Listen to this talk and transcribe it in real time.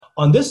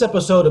On this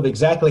episode of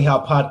Exactly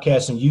How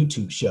Podcast and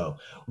YouTube Show,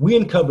 we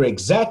uncover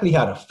exactly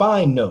how to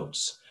find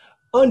notes,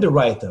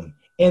 underwrite them,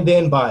 and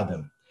then buy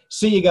them.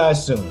 See you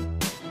guys soon.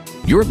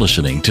 You're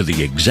listening to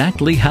the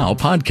Exactly How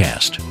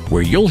podcast,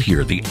 where you'll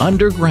hear the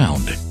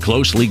underground,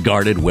 closely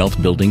guarded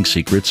wealth building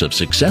secrets of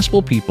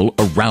successful people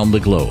around the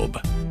globe.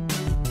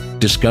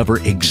 Discover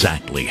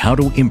exactly how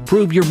to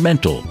improve your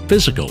mental,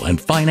 physical,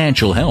 and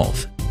financial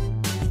health.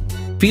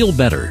 Feel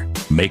better,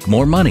 make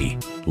more money,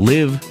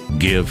 live,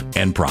 give,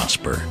 and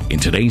prosper in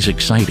today's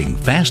exciting,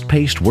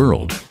 fast-paced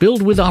world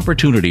filled with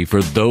opportunity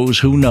for those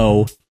who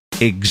know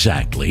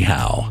exactly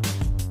how.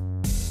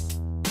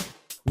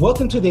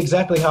 Welcome to the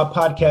Exactly How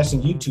podcast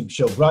and YouTube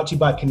show brought to you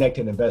by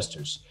Connected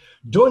Investors.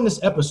 During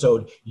this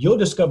episode, you'll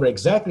discover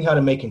exactly how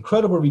to make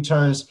incredible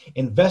returns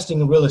investing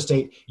in real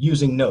estate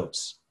using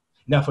notes.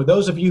 Now, for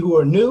those of you who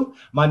are new,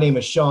 my name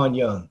is Sean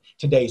Young,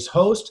 today's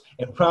host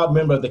and proud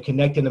member of the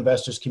Connected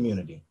Investors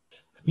community.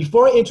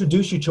 Before I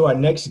introduce you to our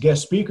next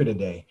guest speaker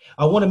today,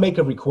 I want to make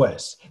a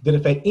request that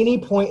if at any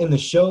point in the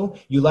show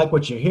you like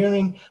what you're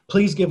hearing,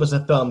 please give us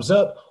a thumbs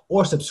up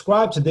or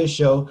subscribe to this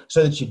show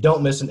so that you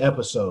don't miss an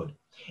episode.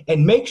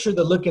 And make sure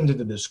to look into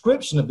the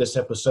description of this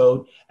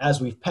episode as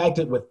we've packed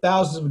it with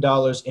thousands of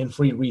dollars in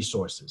free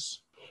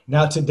resources.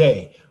 Now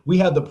today, we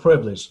have the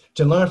privilege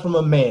to learn from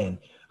a man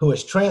who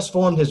has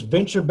transformed his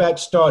venture-backed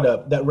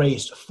startup that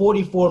raised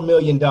 $44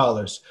 million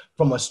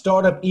from a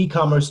startup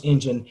e-commerce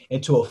engine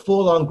into a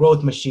full-on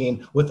growth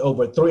machine with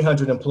over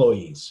 300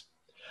 employees.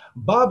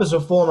 Bob is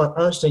a former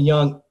Ernst &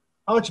 Young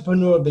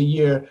Entrepreneur of the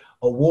Year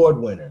award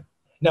winner.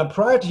 Now,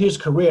 prior to his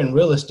career in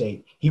real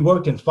estate, he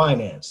worked in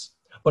finance.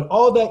 But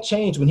all that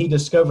changed when he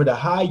discovered a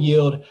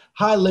high-yield,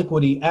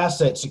 high-liquidity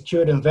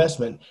asset-secured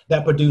investment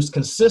that produced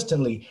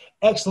consistently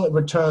excellent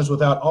returns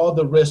without all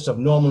the risks of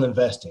normal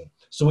investing.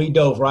 So he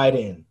dove right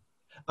in.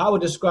 I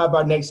would describe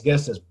our next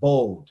guest as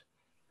bold.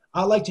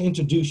 I'd like to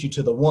introduce you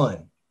to the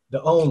one,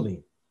 the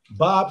only,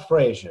 Bob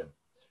Frazier.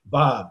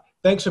 Bob,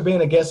 thanks for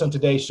being a guest on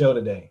today's show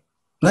today.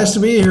 Nice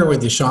to be here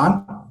with you,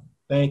 Sean.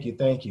 Thank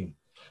you.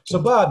 So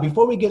Bob,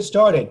 before we get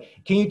started,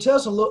 can you tell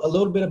us a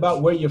little bit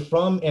about where you're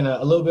from and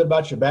a little bit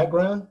about your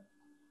background?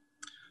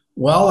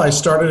 Well, I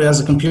started as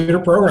a computer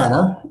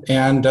programmer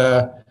and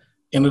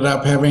ended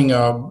up having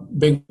a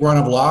big run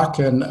of luck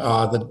and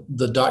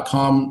the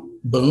dot-com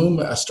boom.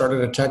 I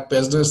started a tech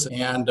business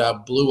and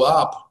blew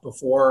up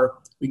before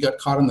we got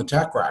caught in the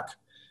tech wreck.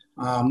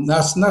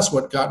 That's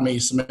what got me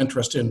some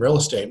interest in real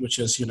estate, which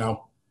is, a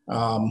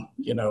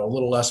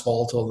little less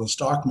volatile than the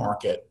stock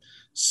market.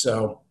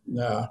 So,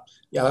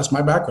 that's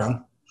my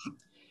background.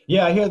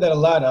 Yeah, I hear that a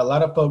lot. A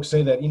lot of folks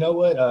say that,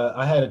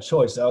 I had a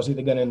choice. I was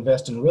either going to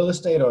invest in real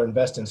estate or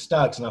invest in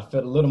stocks, and I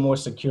felt a little more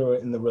secure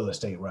in the real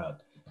estate route.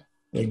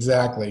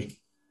 Exactly.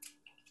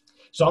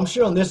 So I'm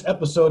sure on this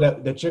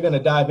episode that you're going to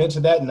dive into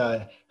that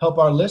and help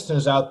our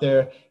listeners out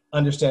there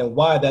understand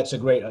why that's a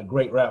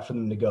great route for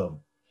them to go.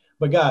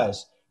 But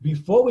guys,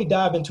 before we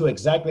dive into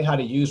exactly how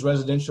to use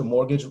residential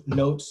mortgage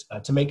notes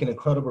to make an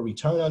incredible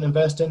return on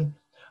investing,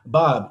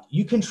 Bob,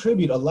 you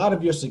contribute a lot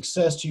of your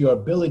success to your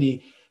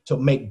ability to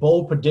make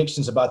bold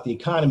predictions about the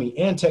economy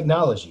and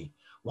technology.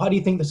 Why do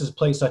you think this has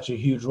played such a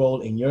huge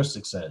role in your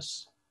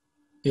success?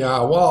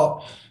 Yeah,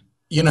 well,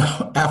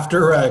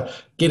 after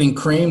getting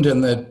creamed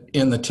in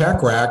the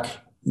tech wreck,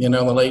 in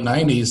the late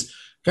 90s,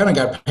 kind of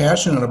got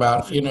passionate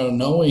about,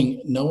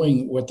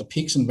 knowing what the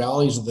peaks and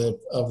valleys of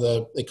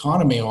the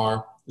economy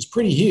are is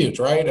pretty huge,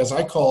 right? As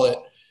I call it,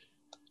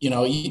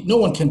 no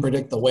one can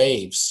predict the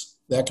waves,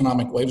 the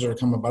economic waves that are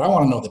coming, but I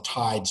want to know the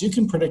tides. You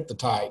can predict the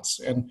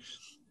tides.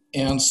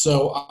 And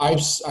so I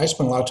spent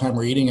a lot of time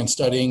reading and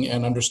studying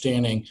and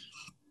understanding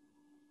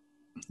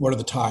what are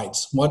the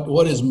tides?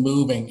 What is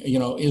moving?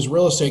 Is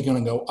real estate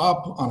going to go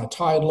up on a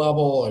tide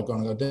level or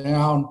going to go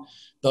down?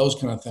 Those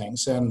kind of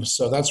things. And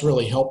so that's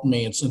really helped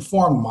me. It's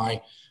informed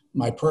my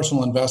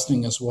personal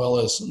investing as well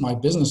as my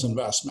business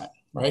investment,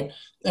 right?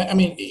 I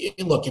mean,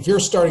 look, if you're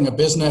starting a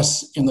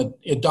business in the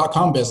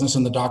dot-com business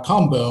in the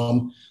dot-com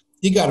boom,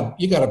 you got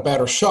a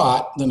better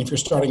shot than if you're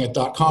starting a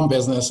dot-com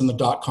business in the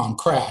dot-com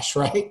crash,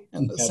 right?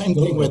 And the Same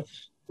thing with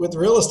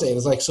real estate.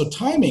 It's like, so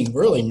timing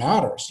really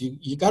matters.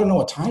 You got to know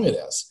what time it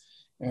is.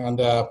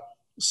 And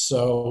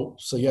so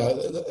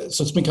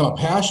it's become a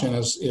passion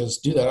is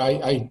do that.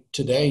 I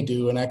today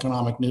do an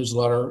economic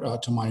newsletter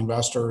to my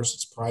investors.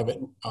 It's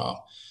private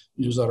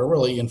newsletter,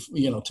 really,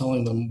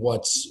 telling them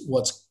what's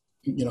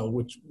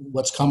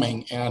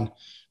coming and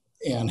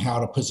how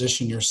to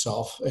position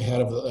yourself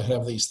ahead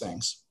of these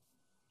things.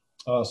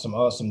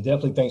 Awesome.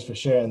 Definitely, thanks for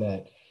sharing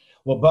that.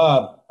 Well,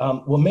 Bob,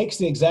 what makes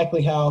the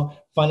Exactly How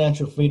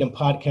Financial Freedom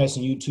podcast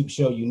and YouTube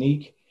show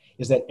unique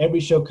is that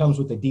every show comes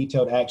with a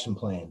detailed action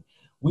plan.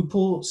 We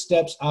pull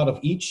steps out of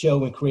each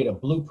show and create a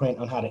blueprint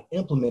on how to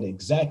implement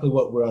exactly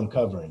what we're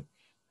uncovering.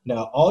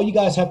 Now, all you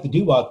guys have to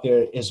do out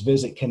there is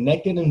visit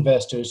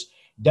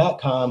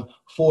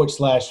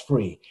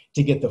connectedinvestors.com/free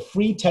to get the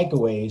free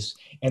takeaways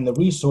and the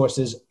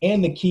resources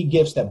and the key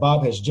gifts that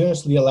Bob has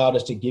generously allowed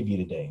us to give you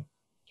today.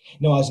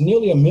 Now, as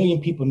nearly 1 million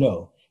people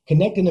know,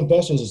 Connected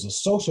Investors is a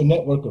social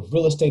network of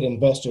real estate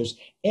investors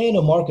and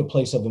a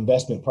marketplace of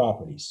investment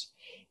properties.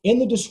 In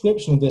the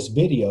description of this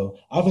video,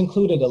 I've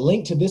included a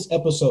link to this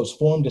episode's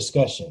forum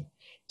discussion.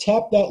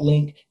 Tap that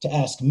link to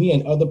ask me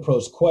and other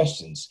pros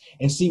questions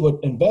and see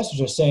what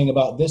investors are saying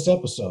about this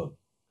episode.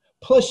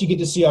 Plus, you get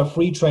to see our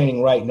free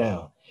training right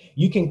now.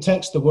 You can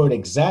text the word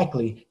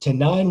exactly to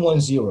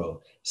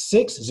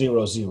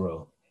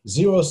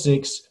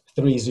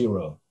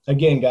 910-600-0630.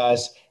 Again,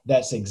 guys,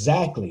 that's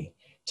exactly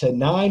to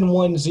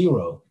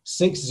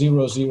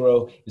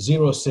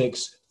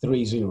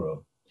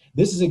 910-600-0630.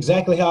 This is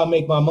exactly how I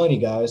make my money,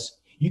 guys.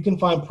 You can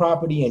find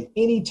property in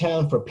any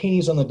town for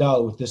pennies on the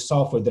dollar with this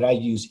software that I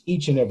use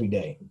each and every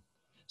day.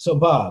 So,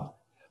 Bob,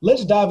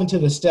 let's dive into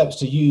the steps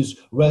to use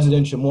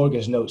residential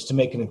mortgage notes to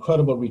make an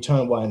incredible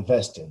return while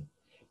investing.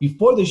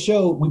 Before the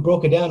show, we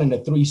broke it down into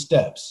 3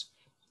 steps.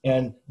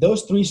 And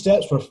those 3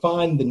 steps were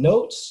find the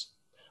notes,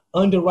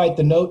 underwrite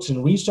the notes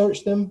and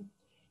research them,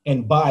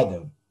 and buy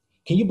them.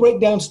 Can you break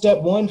down step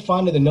 1,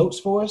 finding the notes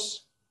for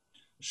us?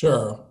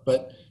 Sure.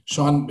 But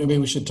Sean, maybe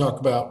we should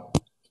talk about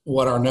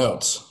what are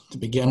notes to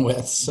begin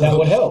with. So, that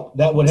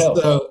would help.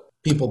 So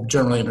people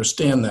generally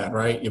understand that,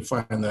 right? You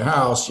find the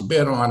house, you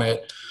bid on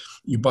it,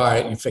 you buy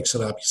it, you fix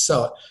it up, you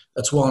sell it.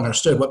 That's well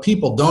understood. What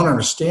people don't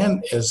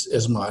understand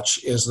as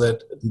much is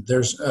that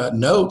there's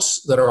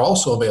notes that are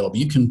also available.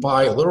 You can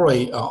buy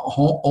literally a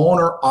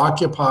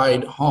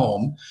owner-occupied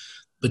home,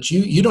 but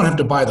you don't have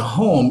to buy the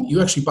home. You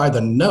actually buy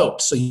the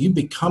note, so you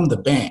become the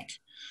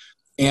bank.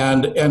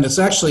 And it's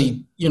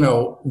actually,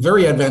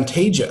 very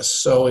advantageous.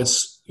 So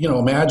it's,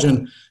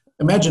 imagine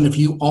if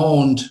you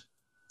owned,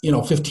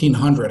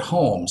 1,500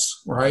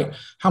 homes, right?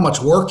 How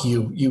much work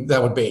you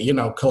that would be,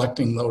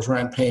 collecting those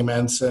rent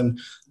payments and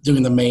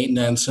doing the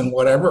maintenance and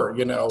whatever,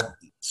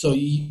 So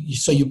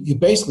you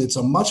basically, it's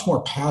a much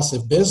more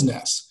passive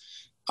business,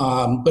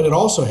 but it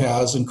also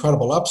has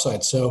incredible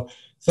upside. So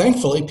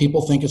thankfully,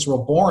 people think it's real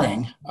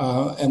boring,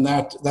 and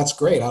that's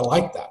great. I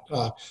like that.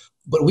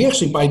 But we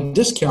actually buy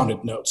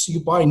discounted notes. So you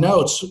buy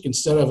notes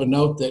instead of a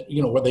note that,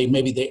 where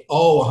they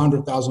owe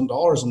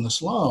 $100,000 in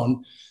this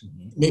loan.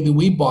 Maybe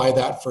we buy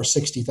that for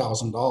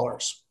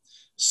 $60,000.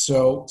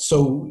 So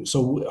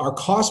our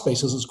cost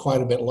basis is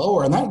quite a bit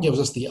lower, and that gives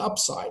us the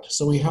upside.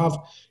 So we have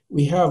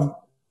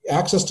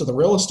access to the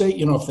real estate.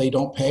 If they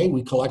don't pay,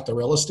 we collect the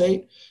real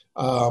estate.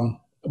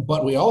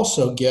 But we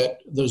also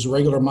get those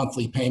regular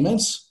monthly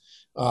payments,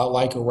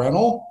 like a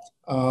rental,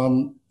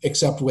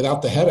 except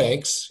without the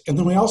headaches. And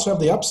then we also have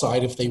the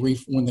upside if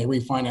when they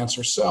refinance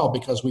or sell,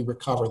 because we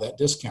recover that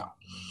discount.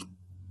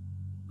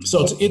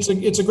 So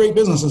it's a great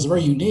business. It's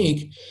very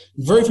unique.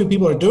 Very few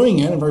people are doing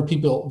it, and very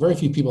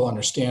few people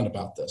understand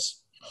about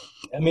this.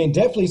 I mean, it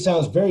definitely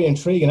sounds very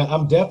intriguing.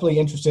 I'm definitely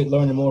interested in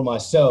learning more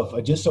myself,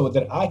 just so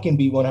that I can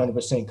be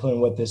 100% clear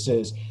on what this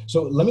is.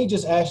 So let me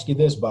just ask you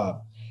this,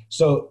 Bob.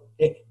 So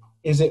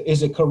is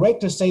it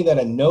correct to say that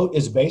a note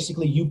is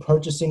basically you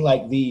purchasing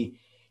like the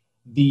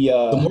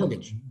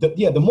mortgage?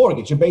 The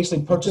mortgage. You're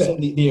basically purchasing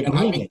the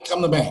agreement. And I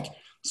become the bank.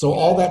 So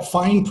all that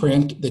fine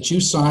print that you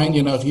sign,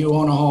 if you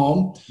own a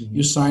home,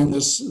 you sign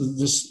this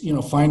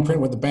fine print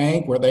with the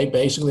bank where they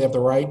basically have the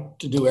right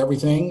to do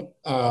everything.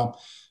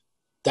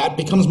 That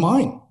becomes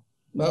mine.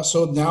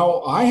 So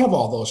now I have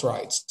all those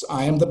rights.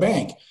 I am the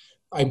bank.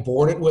 I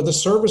board it with a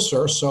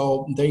servicer.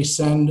 So they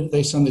send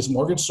this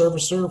mortgage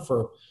servicer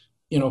for,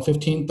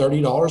 $15,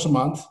 $30 a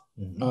month.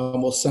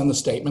 We'll send the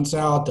statements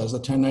out, does the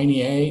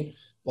 1098,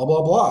 blah,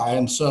 blah, blah.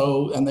 And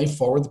they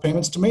forward the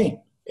payments to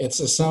me.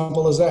 It's as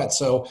simple as that.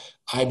 So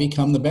I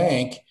become the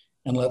bank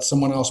and let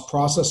someone else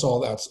process all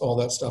that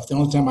stuff. The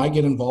only time I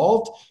get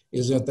involved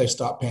is if they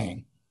stop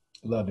paying.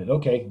 Love it.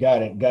 Okay,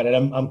 got it.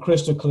 I'm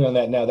crystal clear on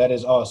that now. That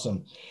is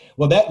awesome.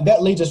 Well,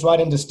 that leads us right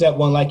into step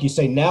 1. Like you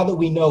say, now that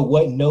we know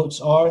what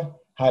notes are,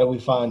 how do we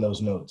find those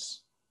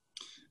notes?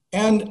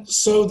 And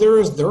so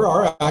there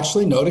are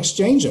actually note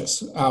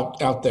exchanges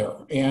out there.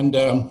 And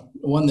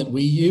one that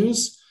we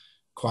use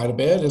quite a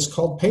bit is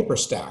called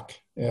PaperStack.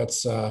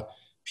 It's PaperStack.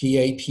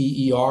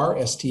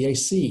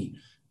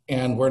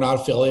 And we're not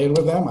affiliated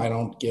with them. I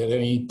don't get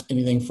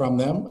anything from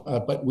them,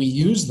 but we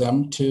use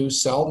them to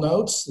sell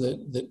notes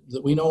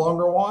that we no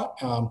longer want.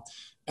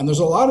 And there's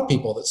a lot of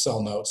people that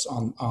sell notes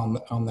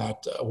on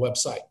that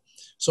website.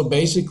 So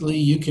basically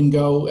you can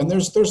go, and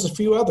there's a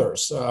few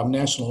others,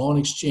 National Loan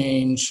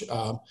Exchange.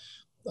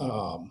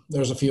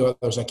 There's a few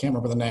others, I can't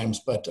remember the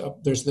names, but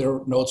there's their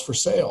notes for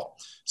sale.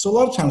 So a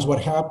lot of times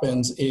what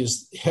happens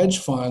is hedge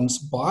funds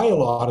buy a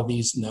lot of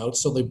these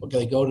notes. So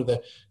they go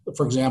to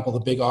for example,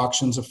 the big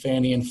auctions of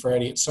Fannie and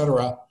Freddie, et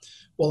cetera.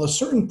 Well, a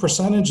certain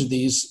percentage of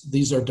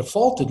these are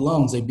defaulted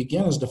loans. They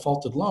begin as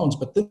defaulted loans,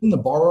 but then the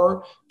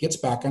borrower gets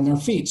back on their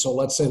feet. So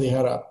let's say they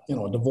had a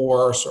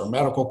divorce or a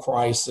medical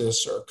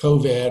crisis or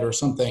COVID or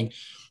something,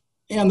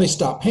 and they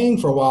stop paying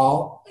for a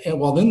while.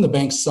 And then the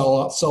banks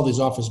sell these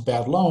off as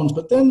bad loans,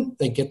 but then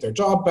they get their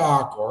job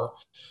back or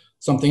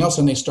something else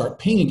and they start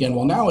paying again.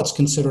 Well, now it's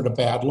considered a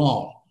bad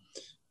loan.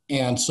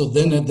 And so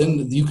then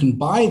you can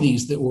buy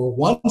these that were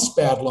once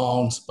bad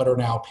loans but are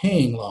now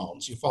paying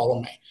loans. You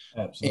follow me?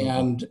 Absolutely.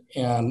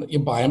 And you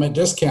buy them at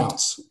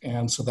discounts.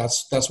 And so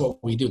that's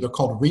what we do. They're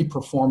called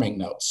reperforming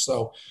notes,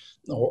 so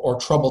or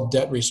troubled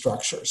debt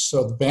restructures.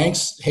 So the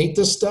banks hate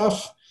this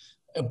stuff,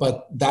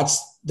 but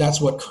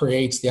that's what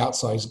creates the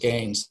outsized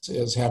gains,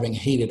 is having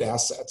hated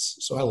assets.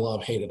 So I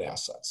love hated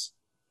assets.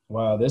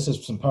 Wow, this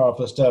is some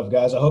powerful stuff,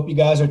 guys. I hope you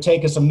guys are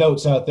taking some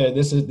notes out there.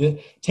 This is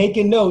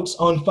taking notes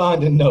on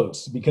finding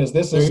notes, because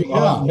this is some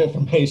awesome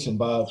information,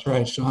 Bob. That's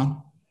right,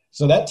 Sean.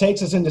 So that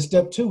takes us into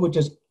step 2, which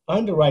is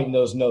underwriting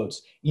those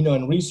notes,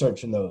 and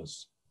researching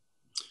those.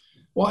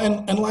 Well,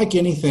 and like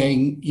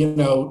anything,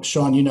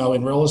 Sean,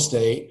 in real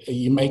estate,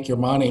 you make your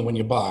money when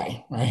you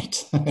buy,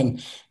 right?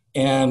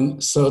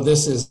 And so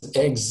this is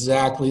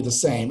exactly the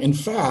same. In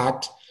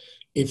fact,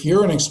 if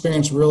you're an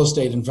experienced real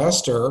estate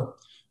investor,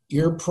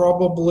 you're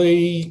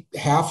probably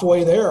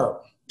halfway there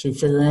to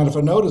figuring out if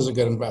a note is a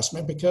good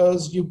investment,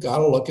 because you've got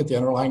to look at the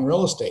underlying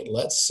real estate.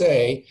 Let's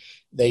say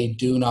they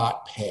do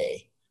not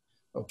pay.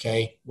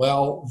 Okay,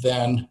 well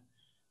then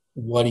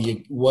what do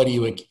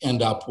you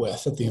end up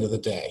with at the end of the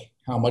day?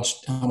 How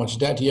much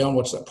debt do you own?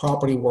 What's that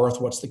property worth?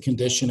 What's the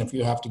condition if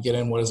you have to get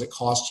in? What does it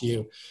cost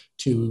you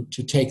to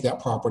take that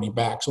property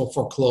back? So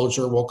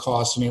foreclosure will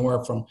cost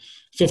anywhere from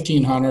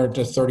 $1,500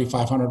 to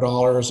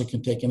 $3,500. It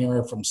can take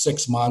anywhere from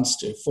 6 months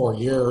to 4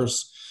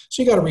 years.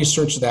 So you got to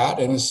research that,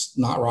 and it's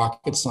not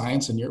rocket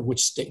science, and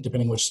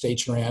depending which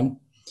state you're in,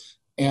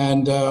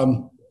 and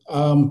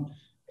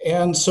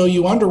so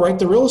you underwrite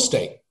the real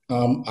estate.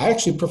 I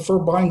actually prefer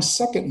buying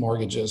second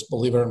mortgages,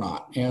 believe it or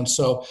not. And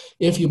so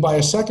if you buy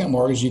a second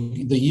mortgage,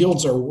 the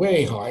yields are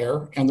way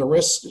higher and the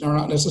risks are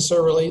not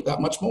necessarily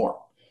that much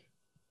more.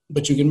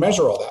 But you can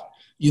measure all that.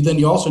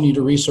 You also need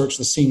to research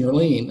the senior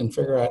lien and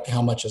figure out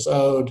how much is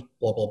owed,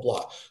 blah, blah,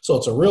 blah. So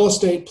it's a real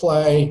estate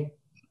play.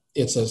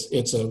 It's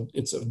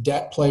a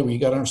debt play where you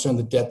got to understand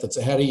the debt that's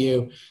ahead of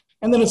you.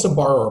 And then it's a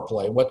borrower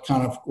play. What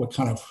kind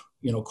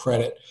of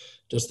credit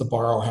does the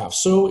borrower have?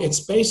 So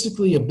it's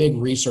basically a big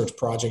research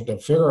project to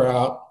figure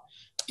out,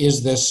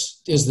 is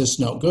this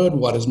note good?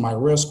 What is my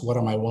risk? What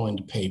am I willing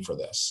to pay for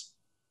this?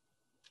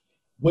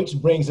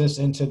 Which brings us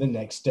into the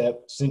next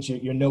step, since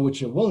you know what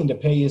you're willing to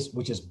pay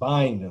which is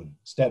buying them.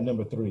 Step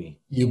number 3.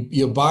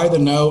 You buy the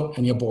note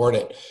and you board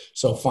it.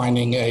 So find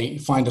a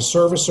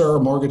servicer, a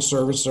mortgage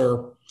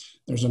servicer.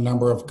 There's a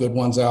number of good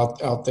ones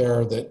out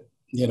there that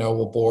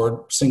will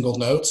board single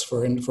notes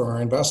for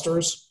our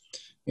investors,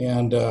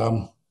 and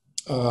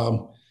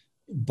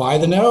buy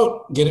the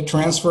note, get it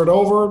transferred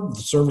over.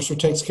 The servicer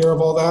takes care of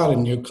all that,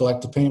 and you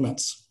collect the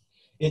payments.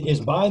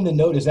 Is buying the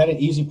note, is that an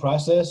easy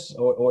process,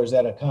 or is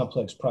that a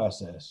complex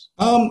process?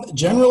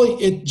 Generally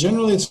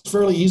it's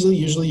fairly easy.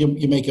 Usually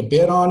you make a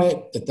bid on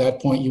it. At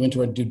that point, you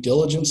enter a due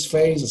diligence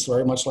phase. It's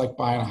very much like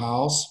buying a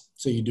house.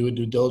 So you do a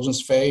due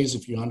diligence phase.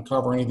 If you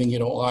uncover anything you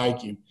don't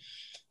like, you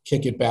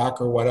kick it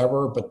back or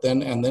whatever. But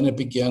then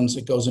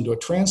it goes into a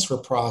transfer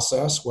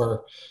process where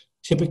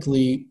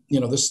typically,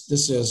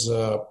 this is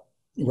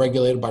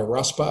regulated by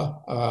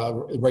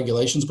RESPA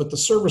regulations, but the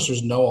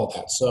servicers know all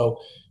that.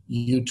 So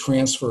you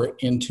transfer it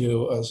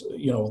into,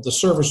 the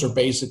servicer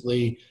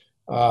basically,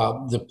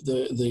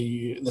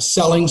 the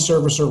selling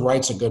servicer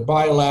writes a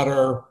goodbye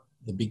letter.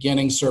 The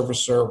beginning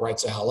servicer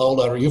writes a hello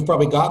letter. You've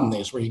probably gotten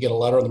these where you get a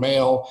letter in the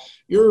mail.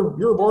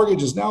 Your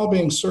mortgage is now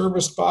being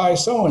serviced by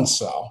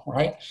so-and-so,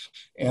 right?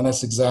 And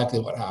that's exactly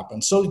what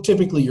happens. So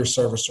typically your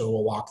servicer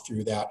will walk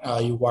through that.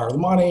 You wire the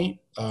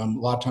money. A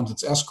lot of times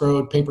it's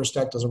escrowed.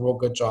 PaperStack does a real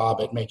good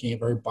job at making it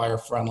very buyer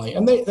friendly.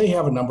 And they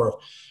have a number of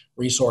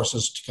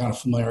resources to kind of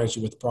familiarize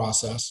you with the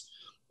process.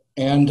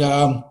 And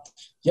you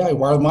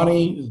wire the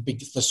money.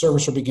 The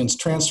servicer begins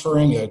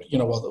transferring it,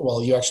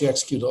 while you actually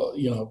execute,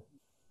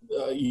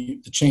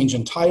 the change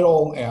in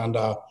title,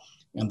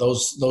 and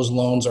those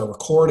loans are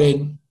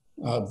recorded,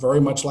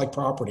 very much like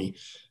property,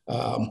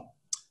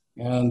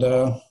 it's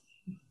a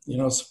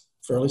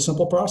fairly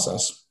simple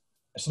process.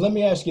 So let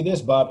me ask you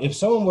this, Bob. If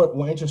someone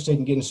were interested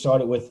in getting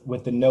started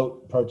with the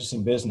note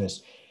purchasing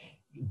business,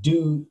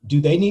 do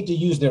they need to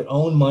use their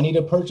own money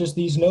to purchase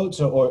these notes,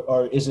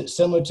 or is it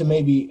similar to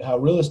maybe how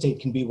real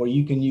estate can be, where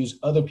you can use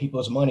other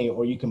people's money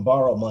or you can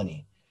borrow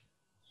money?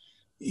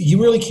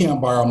 You really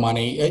can't borrow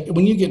money.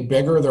 When you get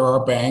bigger, there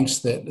are banks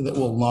that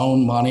will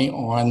loan money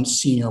on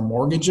senior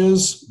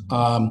mortgages.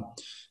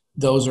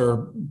 Those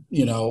are,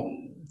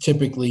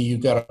 typically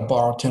you've got to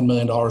borrow $10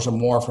 million or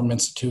more from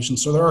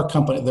institutions. So there are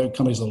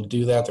companies that will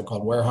do that. They're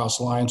called warehouse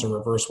lines or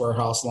reverse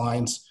warehouse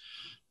lines.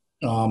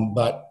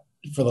 But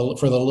for the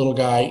little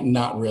guy,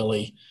 not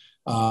really.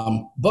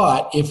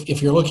 But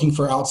if you're looking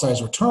for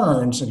outsized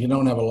returns and you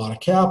don't have a lot of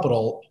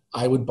capital,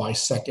 I would buy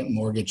second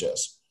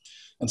mortgages.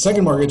 And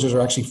second mortgages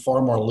are actually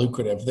far more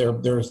lucrative.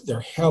 They're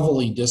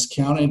heavily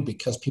discounted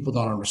because people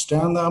don't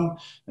understand them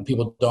and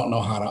people don't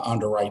know how to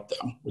underwrite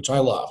them, which I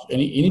love.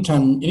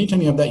 Anytime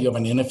you have that, you have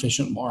an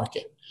inefficient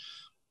market.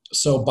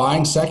 So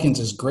buying seconds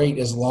is great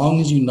as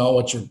long as you know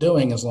what you're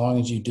doing, as long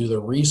as you do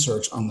the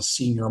research on the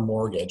senior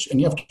mortgage.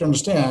 And you have to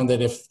understand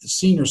that if the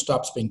senior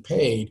stops being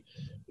paid,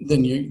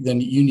 then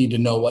you need to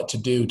know what to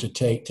do to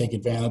take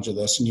advantage of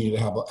this, and you need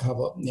to have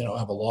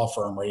a law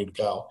firm ready to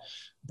go.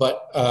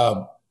 But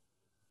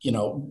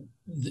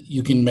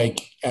you can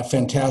make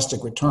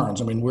fantastic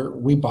returns. I mean,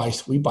 we buy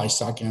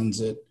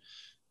seconds at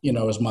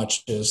as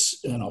much as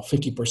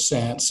 50%,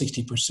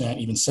 60%,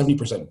 even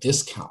 70%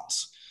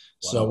 discounts.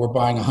 Wow. So we're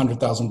buying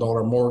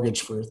 $100,000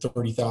 mortgage for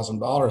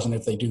 $30,000, and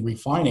if they do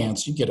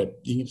refinance, you get a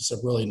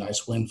really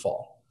nice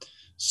windfall.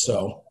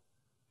 So.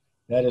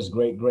 That is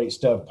great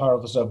stuff,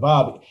 powerful stuff.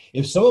 Bob,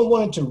 if someone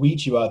wanted to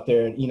reach you out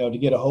there, to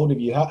get a hold of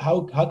you,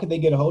 how could they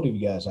get a hold of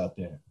you guys out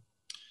there?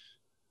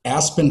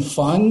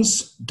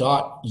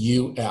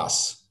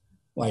 AspenFunds.us,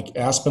 like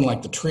Aspen,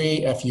 like the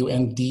tree,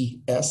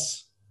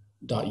 FUNDS.us.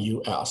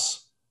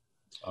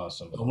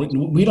 Awesome.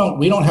 We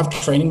don't have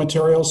training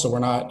materials, so we're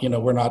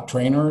not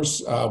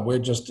trainers. We're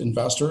just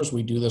investors.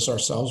 We do this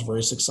ourselves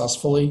very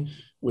successfully.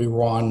 We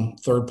run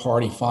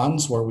third-party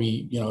funds where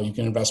you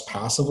can invest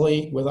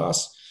passively with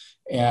us.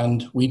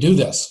 And we do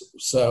this,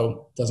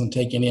 so it doesn't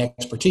take any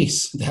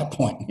expertise at that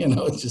point.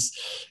 It's just,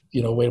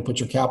 a way to put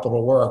your capital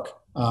to work.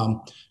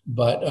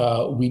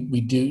 But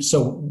we do.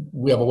 So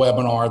we have a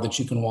webinar that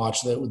you can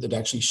watch that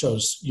actually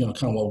shows,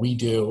 kind of what we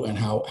do and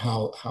how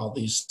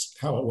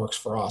it works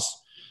for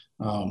us.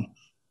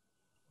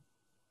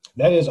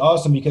 That is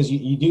awesome, because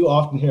you do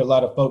often hear a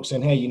lot of folks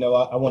saying, hey,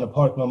 I want to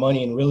park my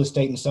money in real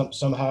estate and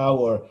somehow,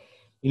 or,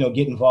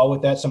 get involved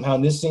with that somehow.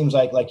 And this seems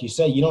like you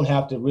say, you don't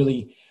have to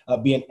really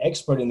be an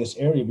expert in this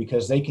area,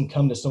 because they can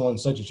come to someone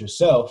such as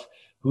yourself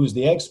who's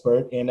the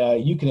expert, and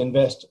you can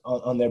invest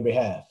on their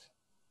behalf.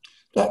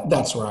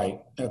 That's right.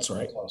 That's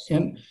right.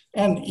 Awesome.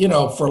 And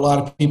for a lot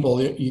of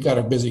people, you got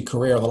a busy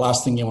career. The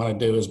last thing you want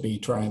to do is be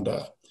trying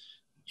to,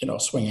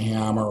 swing a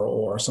hammer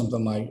or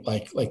something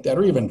like that,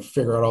 or even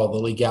figure out all the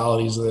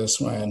legalities of this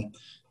when,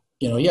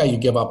 you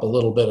give up a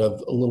little bit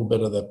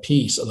of the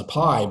piece of the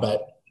pie,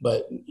 but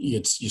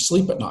you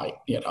sleep at night,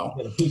 Get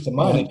a peace of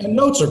mind. And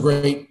notes are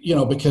great,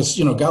 because,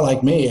 a guy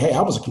like me, hey,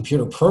 I was a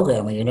computer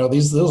programmer,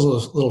 those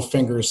little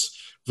fingers,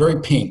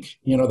 very pink,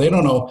 they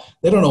don't know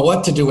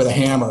what to do with a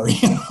hammer,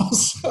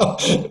 so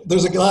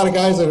there's a lot of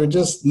guys that are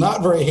just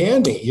not very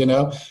handy,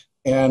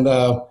 and,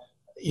 but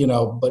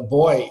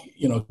boy,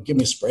 give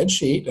me a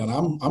spreadsheet and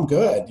I'm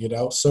good,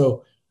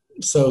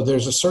 So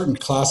there's a certain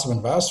class of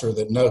investor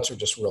that notes are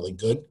just really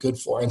good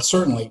for. And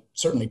certainly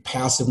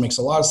passive makes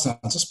a lot of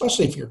sense,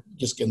 especially if you're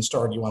just getting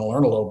started, you want to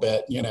learn a little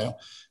bit, and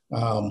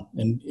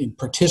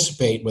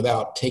participate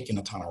without taking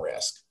a ton of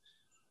risk.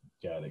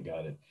 Got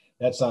it.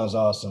 That sounds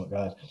awesome,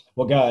 guys.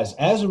 Well, guys,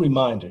 as a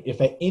reminder,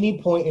 if at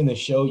any point in the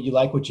show you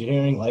like what you're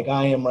hearing, like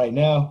I am right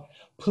now,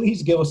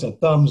 please give us a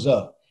thumbs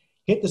up.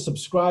 Hit the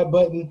subscribe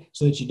button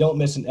so that you don't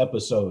miss an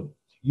episode.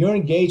 Your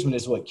engagement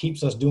is what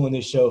keeps us doing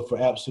this show for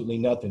absolutely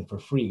nothing, for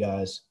free,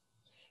 guys.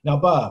 Now,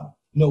 Bob,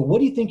 what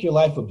do you think your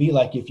life would be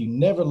like if you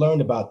never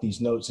learned about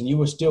these notes and you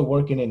were still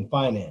working in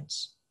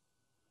finance?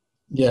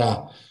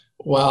 Yeah,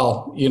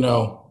 well,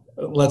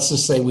 let's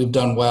just say we've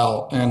done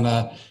well. And,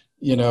 I've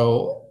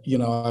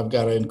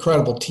got an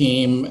incredible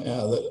team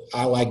that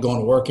I like going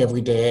to work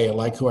every day. I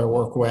like who I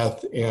work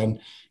with, and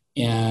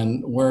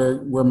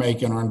we're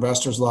making our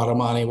investors a lot of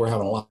money. We're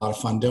having a lot of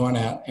fun doing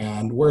it,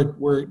 and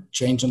we're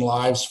changing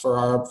lives for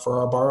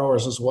our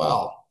borrowers as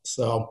well.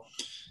 So,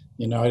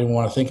 I didn't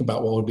want to think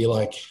about what it would be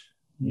like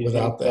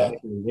without that.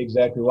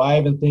 Exactly. Why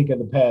even think of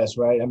the past,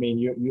 right? I mean,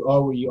 you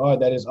are where you are.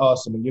 That is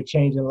awesome, and you're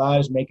changing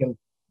lives, making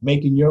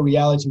your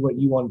reality what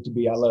you want it to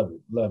be. I love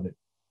it.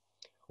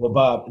 Well,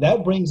 Bob,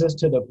 that brings us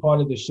to the part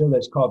of the show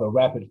that's called the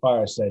rapid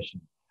fire session,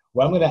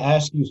 where I'm going to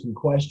ask you some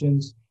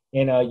questions,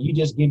 and you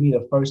just give me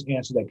the first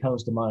answer that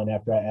comes to mind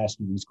after I ask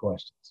you these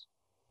questions.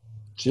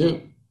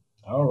 Shoot.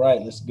 All right,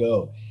 let's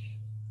go.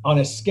 On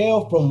a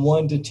scale from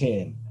 1 to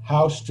 10,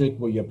 how strict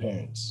were your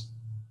parents?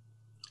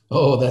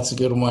 Oh, that's a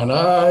good one.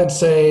 I'd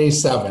say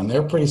 7.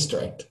 They're pretty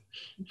strict.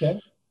 Okay.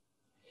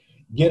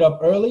 Get up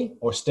early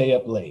or stay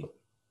up late?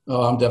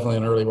 Oh, I'm definitely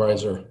an early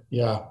riser.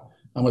 Yeah.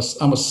 I'm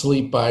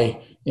asleep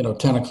by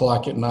 10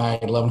 o'clock at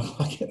night, 11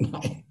 o'clock at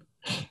night,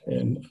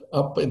 and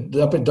up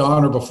at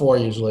dawn or before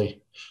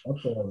usually. Up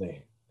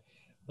early.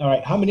 All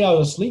right. How many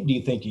hours of sleep do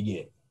you think you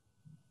get?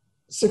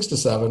 6 to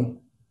 7.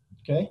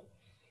 Okay.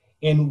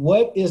 And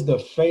what is the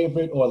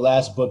favorite or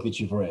last book that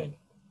you've read?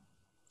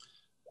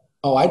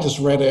 Oh, I just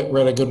read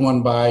a good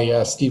one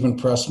by Stephen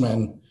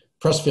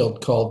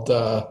Pressfield called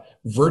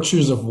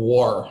Virtues of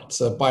War.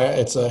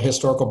 It's a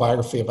historical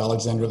biography of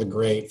Alexander the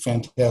Great.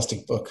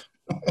 Fantastic book.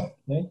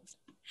 Okay.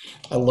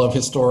 I love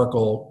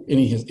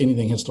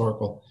anything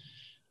historical.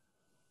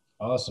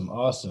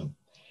 Awesome.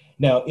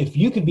 Now, if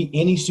you could be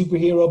any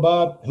superhero,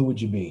 Bob, who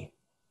would you be?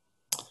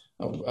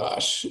 Oh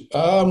gosh.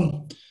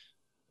 I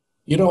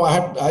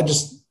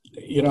just,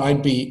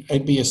 I'd be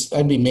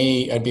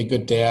me. I'd be a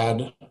good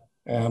dad.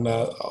 And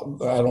I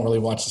don't really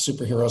watch the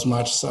superheroes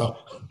much, so.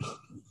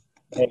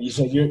 Hey, you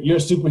said you're a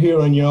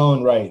superhero in your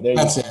own right.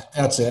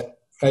 That's it.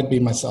 I'd be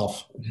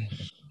myself.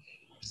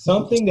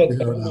 Something that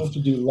everyone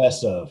should do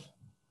less of.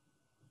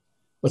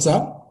 What's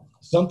that?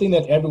 Something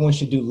that everyone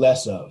should do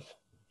less of.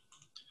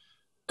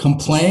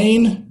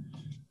 Complain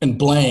And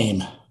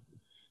blame.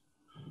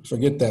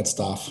 Forget that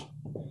stuff.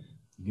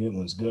 Good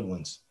ones, good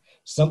ones.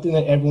 Something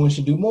that everyone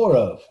should do more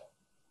of.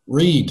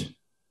 Read.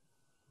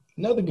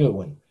 Another good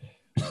one.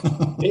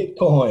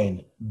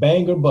 Bitcoin,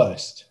 bang or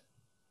bust.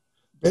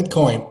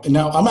 Bitcoin.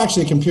 Now, I'm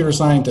actually a computer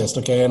scientist,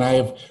 okay, and I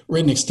have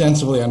written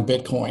extensively on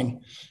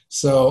Bitcoin.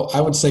 So I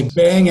would say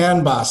bang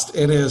and bust.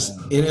 It is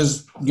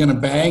going to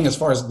bang as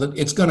far as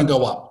it's going to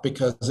go up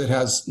because it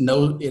has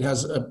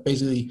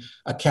basically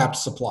a capped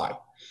supply.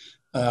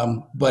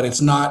 But it's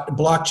not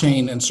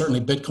blockchain, and certainly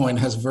Bitcoin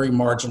has very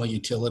marginal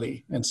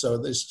utility, and so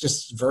there's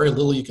just very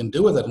little you can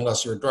do with it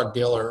unless you're a drug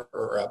dealer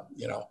or a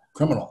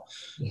criminal.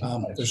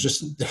 There's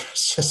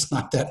just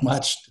not that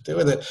much to do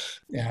with it.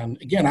 And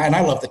again,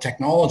 I love the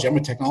technology. I'm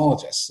a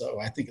technologist, so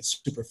I think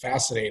it's super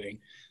fascinating.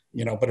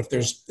 But if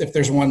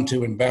there's one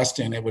to invest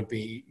in, it would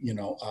be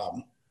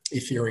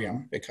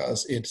Ethereum,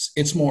 because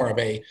it's more of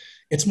a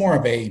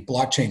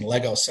blockchain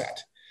Lego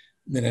set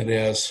than it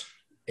is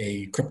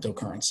a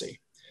cryptocurrency.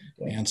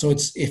 And so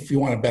if you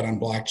want to bet on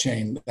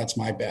blockchain, that's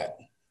my bet.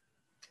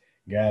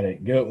 Got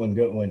it. Good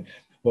one.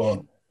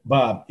 Well,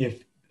 Bob,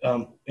 if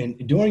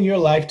and during your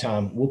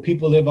lifetime, will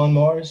people live on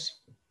Mars?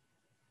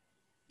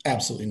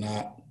 Absolutely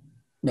not.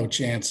 No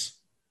chance.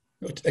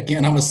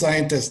 Again, I'm a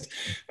scientist.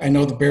 I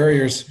know the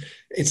barriers.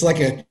 It's like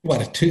a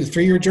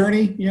 2-3 year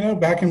journey,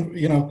 back in,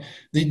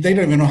 they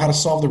don't even know how to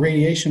solve the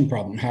radiation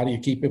problem. How do you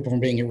keep people from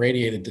being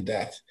irradiated to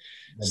death?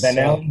 Van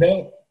Allen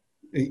belt?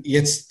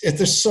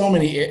 There's so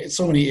many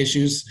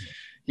issues,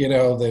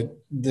 that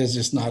there's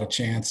just not a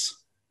chance.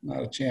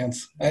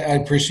 I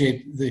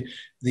appreciate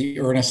the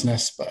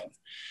earnestness, but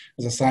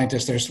as a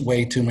scientist, there's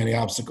way too many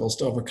obstacles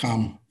to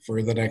overcome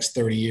for the next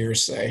 30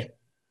 years, say.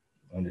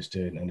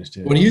 Understood.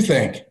 What do you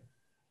think?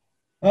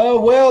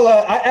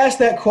 I ask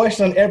that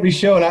question on every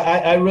show, and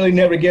I really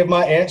never give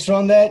my answer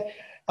on that.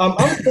 I'm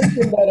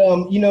thinking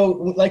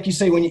that, like you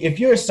say, if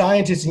you're a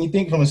scientist and you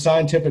think from a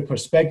scientific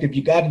perspective,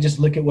 you got to just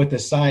look at what the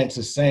science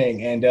is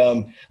saying.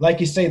 And like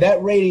you say,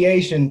 that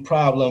radiation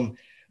problem,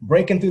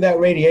 breaking through that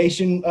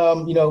radiation,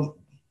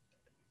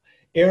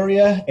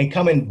 area and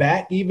coming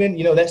back even,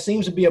 that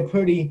seems to be a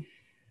pretty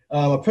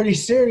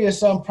serious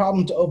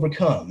problem to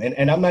overcome.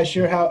 And I'm not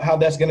sure how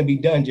that's going to be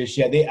done just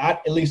yet.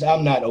 At least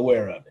I'm not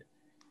aware of it.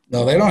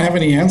 No, they don't have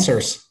any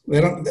answers.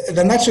 Then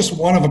that's just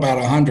one of about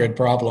 100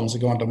 problems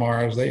going to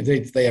Mars.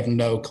 They have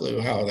no clue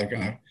how they're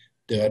going to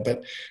do it. But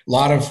a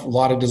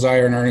lot of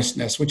desire and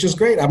earnestness, which is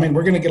great. I mean,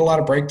 we're going to get a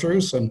lot of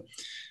breakthroughs, and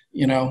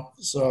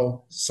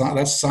so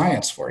that's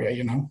science for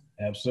you.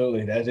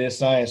 Absolutely, that is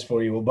science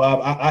for you. Well,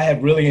 Bob, I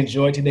have really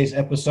enjoyed today's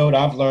episode.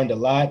 I've learned a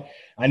lot.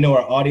 I know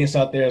our audience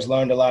out there has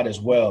learned a lot as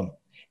well.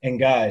 And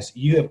guys,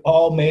 you have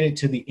all made it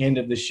to the end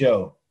of the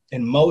show,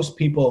 and most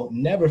people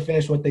never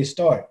finish what they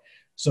start.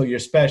 So you're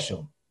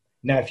special.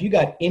 Now, if you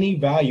got any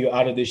value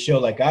out of this show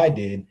like I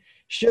did,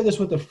 share this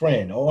with a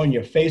friend or on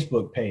your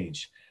Facebook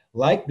page.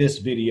 Like this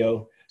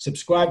video,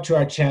 subscribe to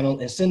our channel,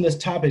 and send us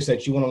topics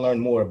that you want to learn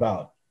more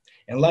about.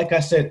 And like I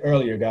said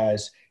earlier,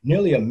 guys,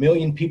 nearly 1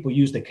 million people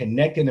use the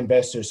Connected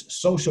Investors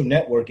social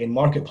network and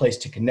marketplace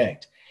to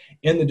connect.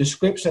 In the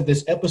description of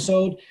this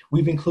episode,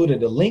 we've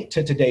included a link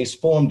to today's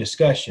forum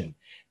discussion.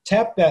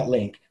 Tap that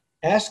link.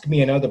 Ask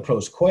me and other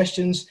pros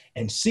questions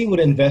and see what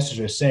investors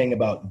are saying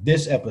about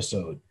this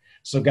episode.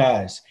 So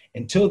guys,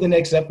 until the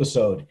next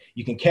episode,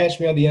 you can catch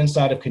me on the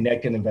inside of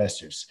Connected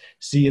Investors.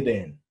 See you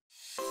then.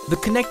 The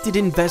Connected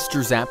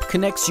Investors app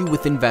connects you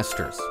with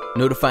investors,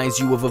 notifies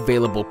you of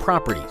available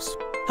properties,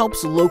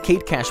 helps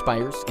locate cash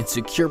buyers, and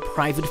secure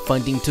private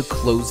funding to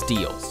close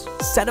deals.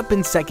 Set up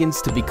in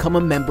seconds to become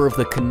a member of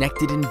the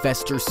Connected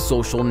Investors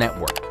social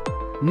network.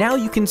 Now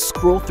you can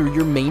scroll through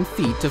your main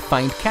feed to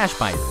find cash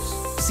buyers,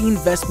 see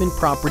investment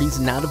properties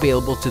not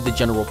available to the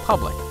general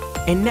public,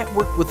 and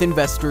network with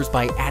investors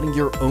by adding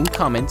your own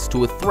comments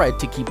to a thread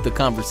to keep the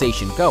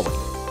conversation going.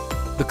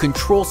 The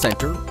Control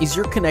Center is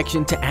your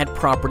connection to add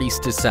properties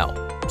to sell,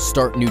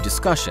 start new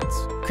discussions,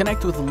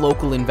 connect with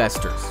local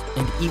investors,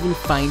 and even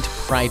find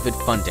private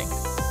funding.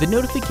 The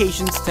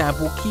Notifications tab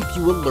will keep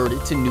you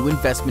alerted to new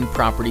investment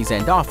properties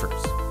and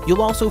offers.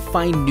 You'll also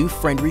find new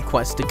friend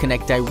requests to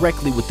connect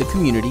directly with the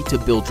community to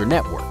build your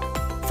network.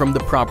 From the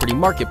property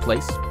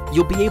marketplace,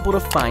 you'll be able to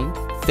find,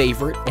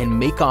 favorite, and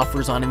make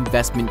offers on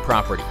investment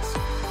properties.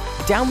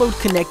 Download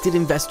Connected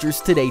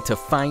Investors today to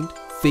find,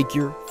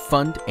 figure,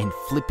 fund, and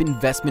flip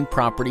investment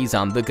properties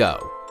on the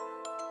go.